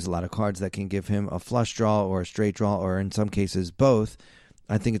 and there's a lot of cards that can give him a flush draw or a straight draw or in some cases both,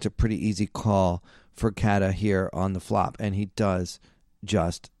 I think it's a pretty easy call for Cata here on the flop, and he does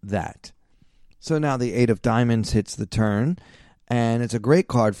just that. So now the 8 of diamonds hits the turn, and it's a great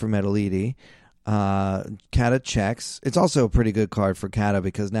card for Medalidi. Cata checks. It's also a pretty good card for Cata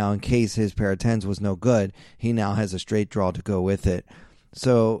because now in case his pair of 10s was no good, he now has a straight draw to go with it.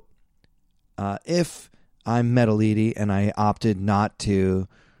 So if I'm Medalidi and I opted not to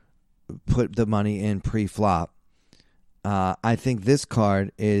put the money in pre-flop, I think this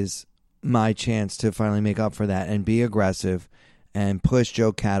card is my chance to finally make up for that and be aggressive and push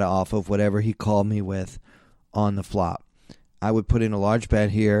Joe Cata off of whatever he called me with on the flop. I would put in a large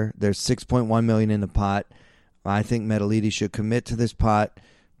bet here. There's 6.1 million in the pot. I think Medalidi should commit to this pot,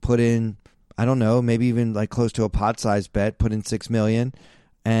 put in, I don't know, maybe even like close to a pot-sized bet, put in 6 million,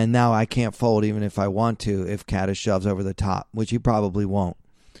 and now I can't fold even if I want to if Cata shoves over the top, which he probably won't.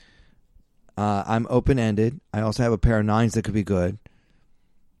 I'm open-ended. I also have a pair of 9s that could be good.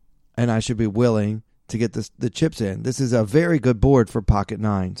 and I should be willing to get the chips in. This is a very good board for pocket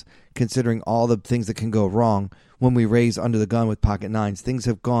nines, considering all the things that can go wrong when we raise under the gun with pocket nines. Things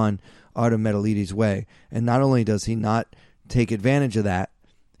have gone out of Metalides' way. And not only does he not take advantage of that,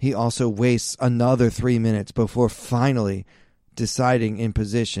 he also wastes another 3 minutes before finally deciding in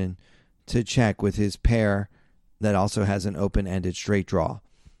position to check with his pair that also has an open-ended straight draw.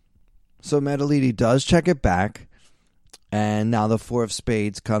 So Metalides does check it back, and now the 4 of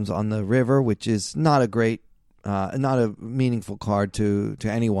spades comes on the river, which is not a great, not a meaningful card to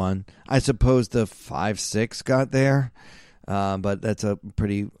anyone. I suppose the 5-6 got there, but that's a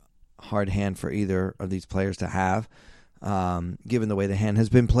pretty hard hand for either of these players to have, given the way the hand has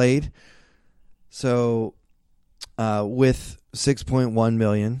been played. So with 6.1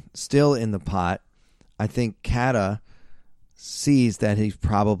 million still in the pot, I think Kata sees that he's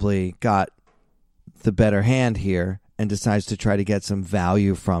probably got the better hand here and decides to try to get some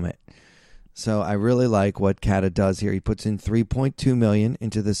value from it. So I really like what Kata does here. He puts in 3.2 million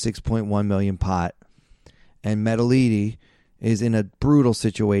into the 6.1 million pot, and Metalides is in a brutal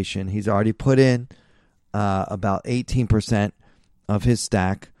situation. He's already put in about 18% of his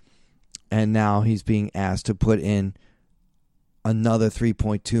stack, and now he's being asked to put in another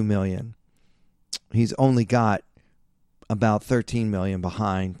 3.2 million. He's only got about 13 million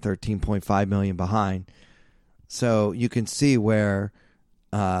behind, 13.5 million behind. So you can see where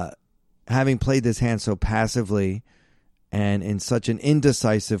having played this hand so passively and in such an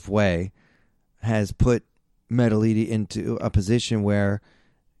indecisive way has put Metalides into a position where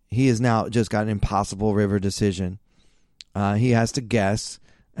he has now just got an impossible river decision. He has to guess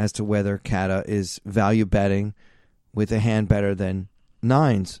as to whether Kata is value betting with a hand better than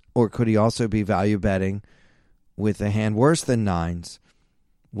nines, or could he also be value betting with a hand worse than nines?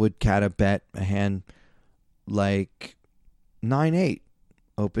 Would Kata bet a hand like 9-8,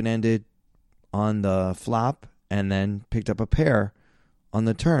 open-ended on the flop, and then picked up a pair on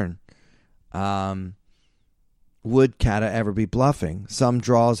the turn? Would Kata ever be bluffing? Some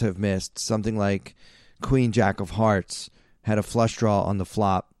draws have missed. Something like Queen Jack of Hearts had a flush draw on the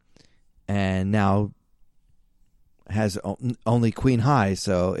flop, and now has only Queen High,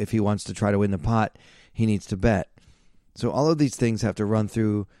 so if he wants to try to win the pot, he needs to bet. So all of these things have to run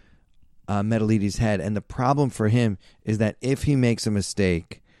through Metalides' head, and the problem for him is that if he makes a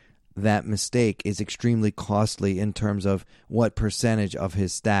mistake, that mistake is extremely costly in terms of what percentage of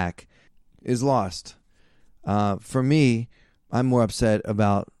his stack is lost. For me, I'm more upset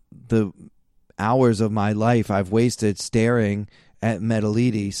about the hours of my life I've wasted staring at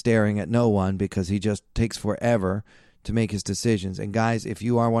Metalides, staring at no one, because he just takes forever to make his decisions. And guys, if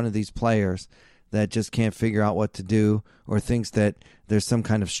you are one of these players that just can't figure out what to do, or thinks that there's some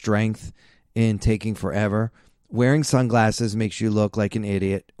kind of strength in taking forever, wearing sunglasses makes you look like an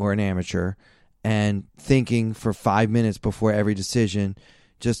idiot or an amateur, and thinking for 5 minutes before every decision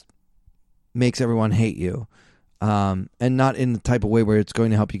just makes everyone hate you, and not in the type of way where it's going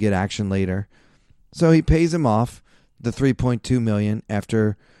to help you get action later. So he pays him off the 3.2 million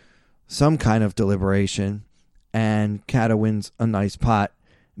after some kind of deliberation, and Kata wins a nice pot.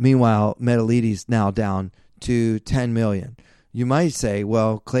 Meanwhile, Metalides now down to 10 million. You might say,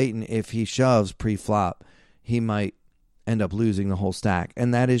 well, Clayton, if he shoves pre-flop, he might end up losing the whole stack.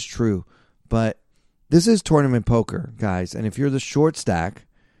 And that is true. But this is tournament poker, guys. And if you're the short stack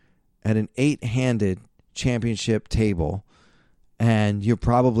at an 8-handed championship table, and you're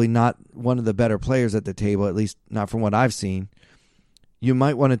probably not one of the better players at the table, at least not from what I've seen, you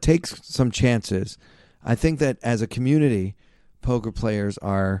might want to take some chances. I think that as a community, poker players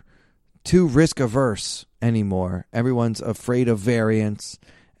are too risk-averse anymore. Everyone's afraid of variance,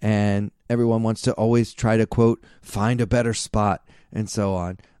 and everyone wants to always try to, quote, find a better spot, and so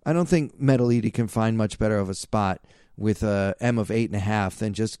on. I don't think Metalides can find much better of a spot with a M of 8.5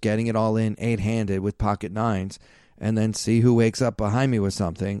 than just getting it all in 8-handed with pocket nines, and then see who wakes up behind me with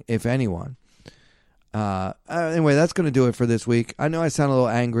something, if anyone. Anyway, that's going to do it for this week. I know I sound a little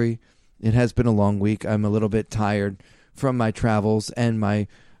angry. It has been a long week. I'm a little bit tired from my travels and my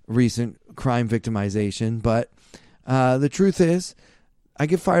recent crime victimization. But the truth is, I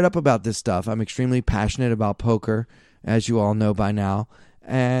get fired up about this stuff. I'm extremely passionate about poker, as you all know by now.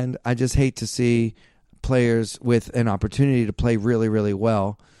 And I just hate to see players with an opportunity to play really, really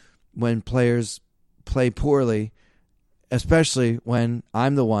well when players play poorly, especially when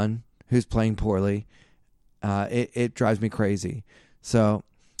I'm the one who's playing poorly. It drives me crazy. So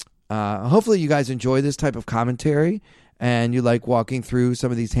hopefully you guys enjoy this type of commentary and you like walking through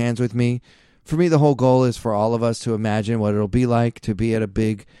some of these hands with me. For me, the whole goal is for all of us to imagine what it'll be like to be at a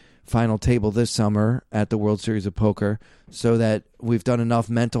big final table this summer at the World Series of Poker, so that we've done enough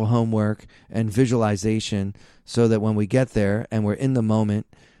mental homework and visualization so that when we get there and we're in the moment,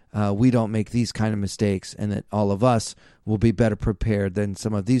 we don't make these kind of mistakes, and that all of us will be better prepared than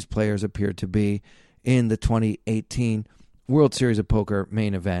some of these players appear to be in the 2018 World Series of Poker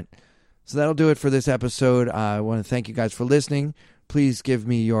main event. So that'll do it for this episode. I want to thank you guys for listening. Please give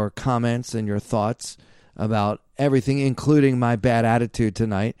me your comments and your thoughts about everything, including my bad attitude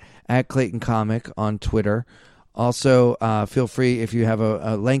tonight, at Clayton Comic on Twitter. Also, feel free if you have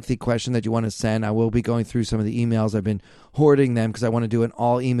a lengthy question that you want to send. I will be going through some of the emails. I've been hoarding them because I want to do an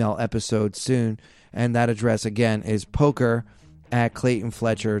all-email episode soon. And that address, again, is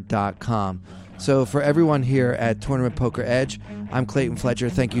poker@ClaytonFletcher.com. So for everyone here at Tournament Poker Edge, I'm Clayton Fletcher.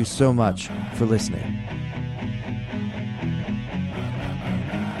 Thank you so much for listening.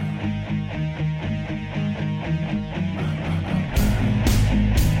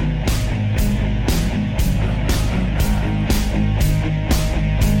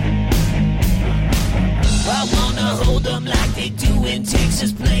 Hold them like they do in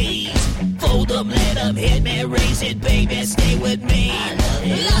Texas, please. Fold them, let them hit me, raise it, baby, stay with me.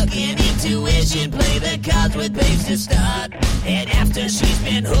 Luck and intuition, play the cards with babes to start. And after she's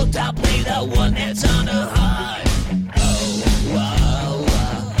been hooked, I'll play the one that's on her heart. Oh, whoa,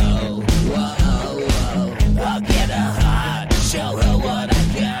 whoa, whoa, whoa. I'll get her heart, show her what I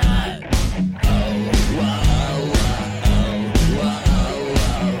got. Oh, whoa, whoa, whoa,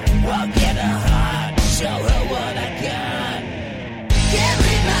 whoa. I'll get her heart, show her what I got. Can't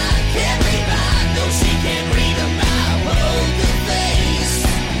read mine, no she can't read a mile. Poker face,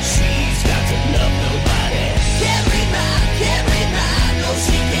 she's got to love nobody. Can't read mine, no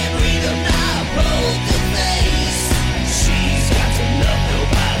she can't read a mile. Poker face, she's got to love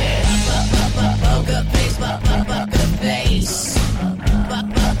nobody. Poker face, poker face.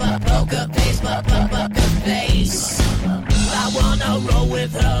 Poker face, poker face. I wanna roll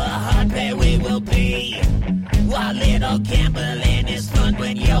with her, a hard pair we will be. While little gambling is fun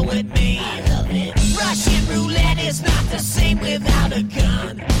when you're with me. I love it. Russian roulette is not the same without a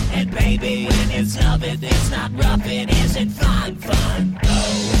gun. And baby, when it's love, it's not rough, it isn't fun.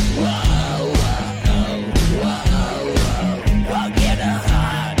 Oh.